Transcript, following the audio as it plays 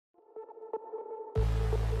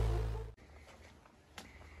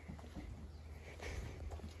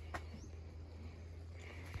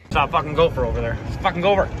Saw a fucking gopher over there. It's a fucking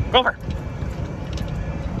gopher. Gopher!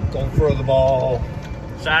 Go for the ball.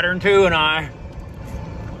 Saturn Too and I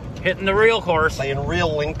hitting the real course. Playing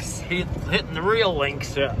real links. Hitting the real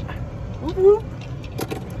links. Yeah. Woo-hoo.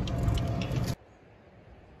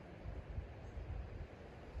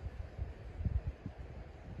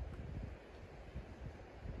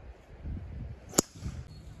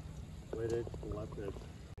 Weighted, selected.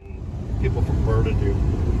 People from Berta do.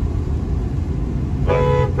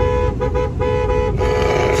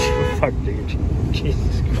 Fuck, dude.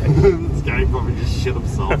 Jesus Christ. This guy probably just shit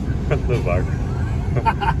himself. The fuck.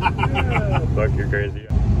 Fuck, you're crazy.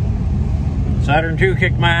 Saturn 2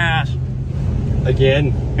 kicked my ass.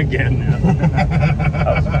 Again. Again. That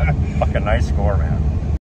was a fucking nice score,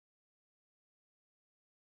 man.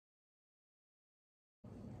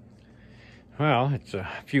 Well, it's a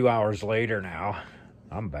few hours later now.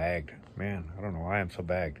 I'm bagged. Man, I don't know why I'm so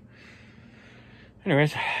bagged.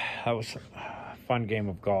 Anyways, that was a fun game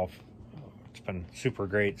of golf. It's been super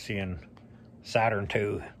great seeing Saturn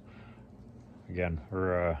Too. Again,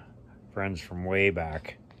 we're friends from way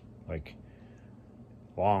back, like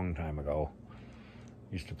long time ago.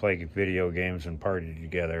 Used to play video games and party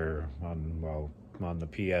together on the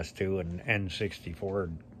PS2 and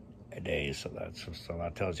N64 days. So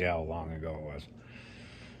that tells you how long ago it was.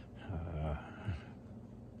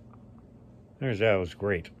 That was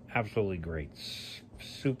great, absolutely great.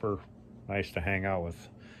 Super nice to hang out with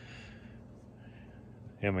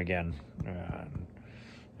him again.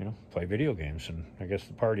 You know, play video games, and I guess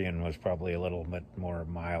the partying was probably a little bit more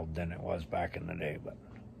mild than it was back in the day, but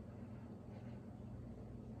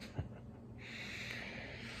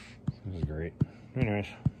this is great. Anyways,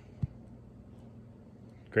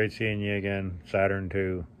 great seeing you again, Saturn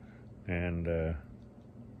 2, and you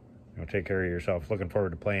know, take care of yourself. Looking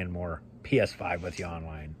forward to playing more PS5 with you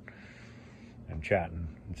online and chatting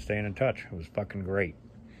and staying in touch. It was fucking great.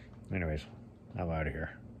 Anyways, I'm out of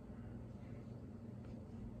here.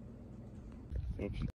 Oops.